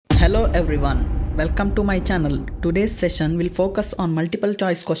Hello everyone, welcome to my channel. Today's session will focus on multiple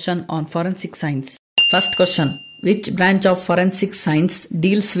choice question on forensic science. First question, which branch of forensic science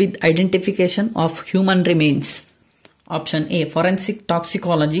deals with identification of human remains? Option A, forensic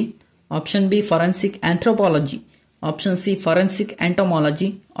toxicology. Option B, forensic anthropology. Option C, forensic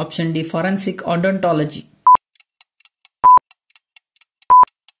entomology. Option D, forensic odontology.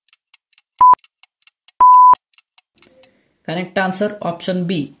 Correct answer option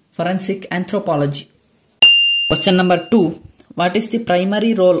B, forensic anthropology. Question number 2. What is the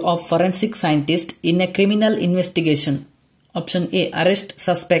primary role of forensic scientist in a criminal investigation? Option A, arrest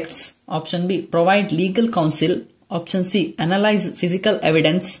suspects. Option B, provide legal counsel. Option C, analyze physical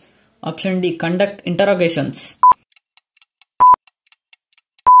evidence. Option D, conduct interrogations.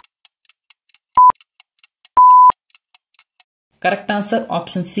 Correct answer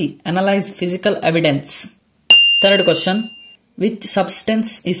option C, analyze physical evidence. Third question, which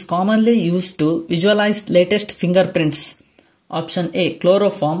substance is commonly used to visualize latest fingerprints? Option A,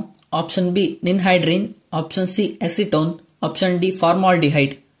 chloroform. Option B, ninhydrin. Option C, acetone. Option D,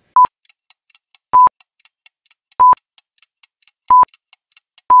 formaldehyde.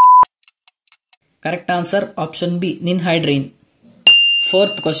 Correct answer option B, ninhydrin.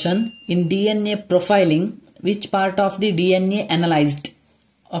 Fourth question, in DNA profiling, which part of the DNA analyzed?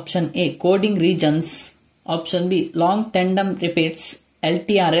 Option A, coding regions. Option B, long tandem repeats,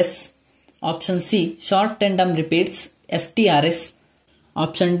 LTRS. Option C, short tandem repeats, STRS.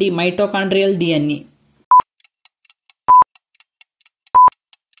 Option D, mitochondrial DNA.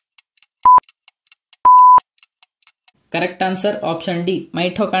 Correct answer option D,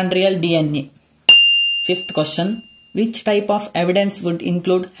 mitochondrial DNA. Fifth question, which type of evidence would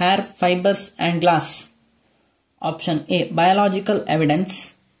include hair, fibers and glass? Option A, biological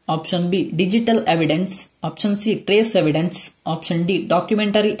evidence. Option B, digital evidence. Option C, trace evidence. Option D,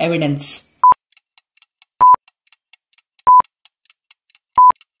 documentary evidence.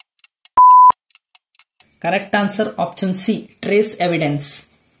 Correct answer option C, trace evidence.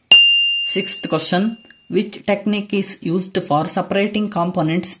 Sixth question, which technique is used for separating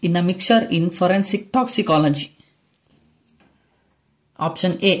components in a mixture in forensic toxicology?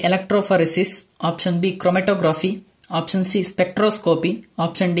 Option A, electrophoresis. Option B, chromatography. Option C, spectroscopy.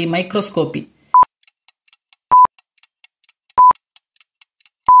 Option D, microscopy.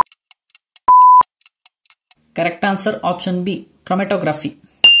 Correct answer option B, chromatography.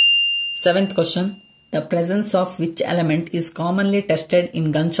 Seventh question, the presence of which element is commonly tested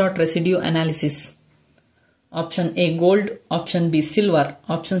in gunshot residue analysis? Option A, gold. Option B, silver.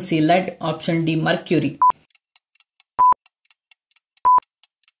 Option C, lead. Option D, mercury.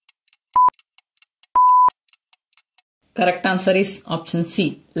 Correct answer is option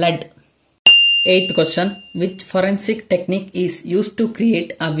C, lead. Eighth question, which forensic technique is used to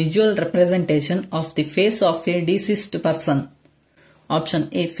create a visual representation of the face of a deceased person? Option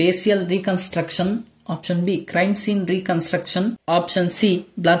A, facial reconstruction. Option B, crime scene reconstruction. Option C,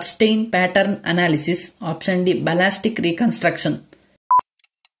 bloodstain pattern analysis. Option D, ballistic reconstruction.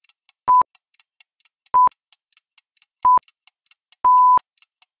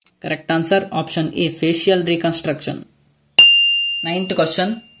 Correct answer option A, facial reconstruction. Ninth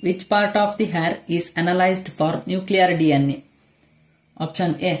question, which part of the hair is analyzed for nuclear DNA?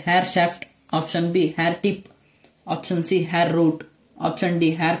 Option A, hair shaft. Option B, hair tip. Option C, hair root. Option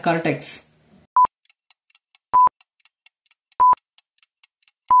D, hair cortex.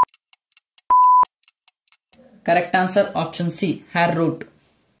 Correct answer option C, hair root.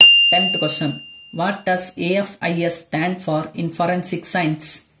 10th question, what does AFIS stand for in forensic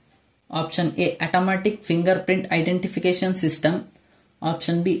science? Option A, automatic fingerprint identification system.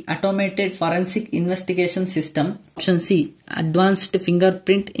 Option B, automated forensic investigation system. Option C, advanced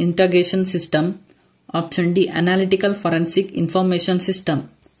fingerprint interrogation system. Option D, analytical forensic information system.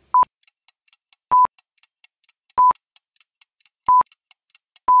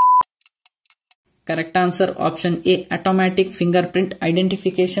 Correct answer option A, automatic fingerprint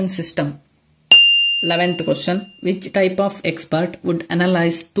identification system. 11th question, which type of expert would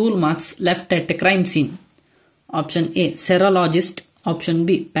analyze tool marks left at a crime scene? Option A, serologist. Option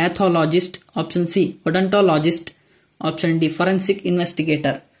B, pathologist. Option C, odontologist. Option D, forensic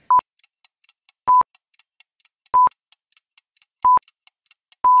investigator.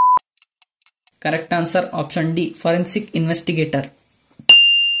 Correct answer option D, forensic investigator.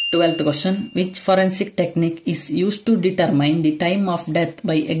 12th question, which forensic technique is used to determine the time of death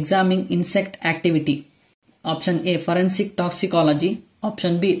by examining insect activity? Option A, forensic toxicology.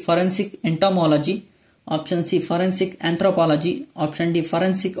 Option B, forensic entomology. Option C, forensic anthropology. Option D,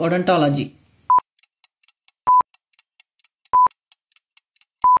 forensic odontology.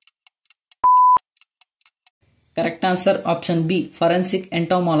 Correct answer option B, forensic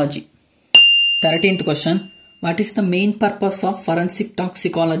entomology. 13th question. What is the main purpose of forensic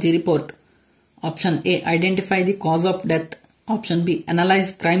toxicology report? Option A, identify the cause of death. Option B,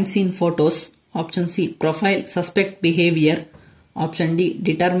 analyze crime scene photos. Option C, profile suspect behavior. Option D,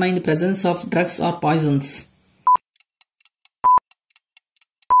 determine the presence of drugs or poisons.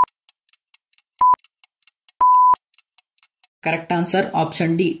 Correct answer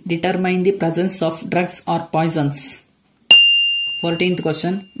option D, determine the presence of drugs or poisons. 14th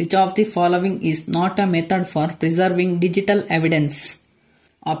question. Which of the following is not a method for preserving digital evidence?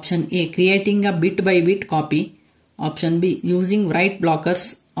 Option A, creating a bit by bit copy. Option B, using write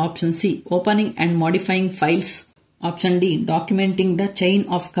blockers. Option C, opening and modifying files. Option D, documenting the chain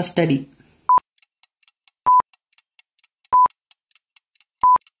of custody.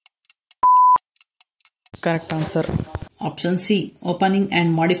 Correct answer option C, opening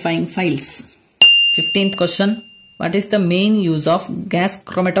and modifying files. 15th question. What is the main use of gas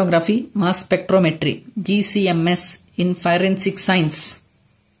chromatography mass spectrometry GCMS in forensic science?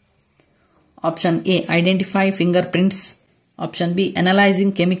 Option A, identify fingerprints. Option B,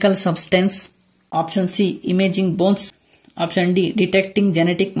 analyzing chemical substance. Option C, imaging bones. Option D, detecting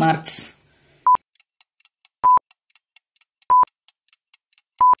genetic marks.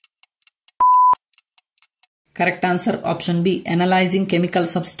 Correct answer option B, analyzing chemical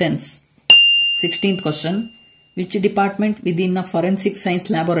substance. 16th question. Which department within a forensic science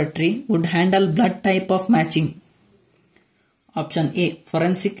laboratory would handle blood type of matching? Option A,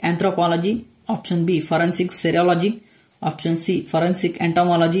 forensic anthropology. Option B, forensic serology. Option C, forensic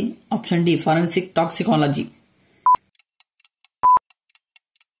entomology. Option D, forensic toxicology.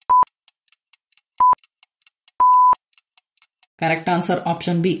 Correct answer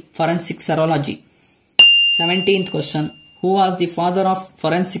option B, forensic serology. 17th question. Who was the father of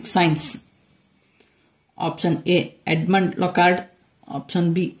forensic science? Option A, Edmund Locard.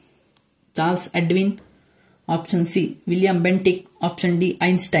 Option B, Charles Edwin. Option C, William Bentinck. Option D,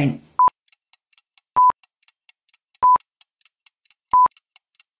 Einstein.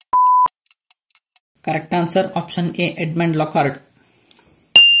 Correct answer option A, Edmund Locard.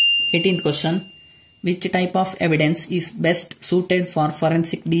 18th question. Which type of evidence is best suited for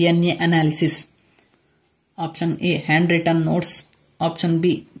forensic DNA analysis? Option A, handwritten notes. Option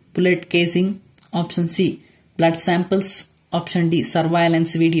B, bullet casing. Option C, blood samples. Option D,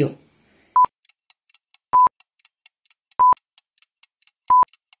 surveillance video.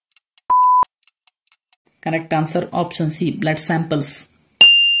 Correct answer option C, blood samples.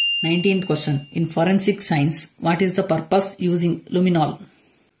 19th question. In forensic science, what is the purpose using luminol?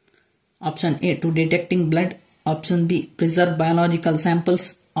 Option A, to detecting blood. Option B, preserve biological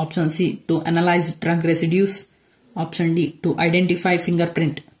samples. Option C, to analyze drug residues. Option D, to identify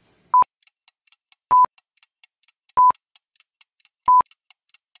fingerprint.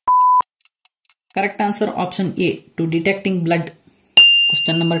 Correct answer option A, to detecting blood.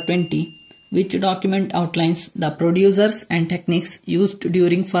 Question number 20. Which document outlines the procedures and techniques used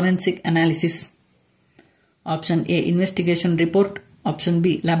during forensic analysis? Option A, investigation report. Option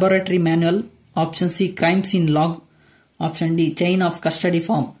B, laboratory manual. Option C, crime scene log. Option D, chain of custody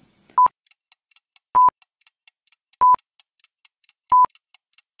form.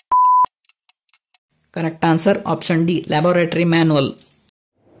 Correct answer option D, laboratory manual.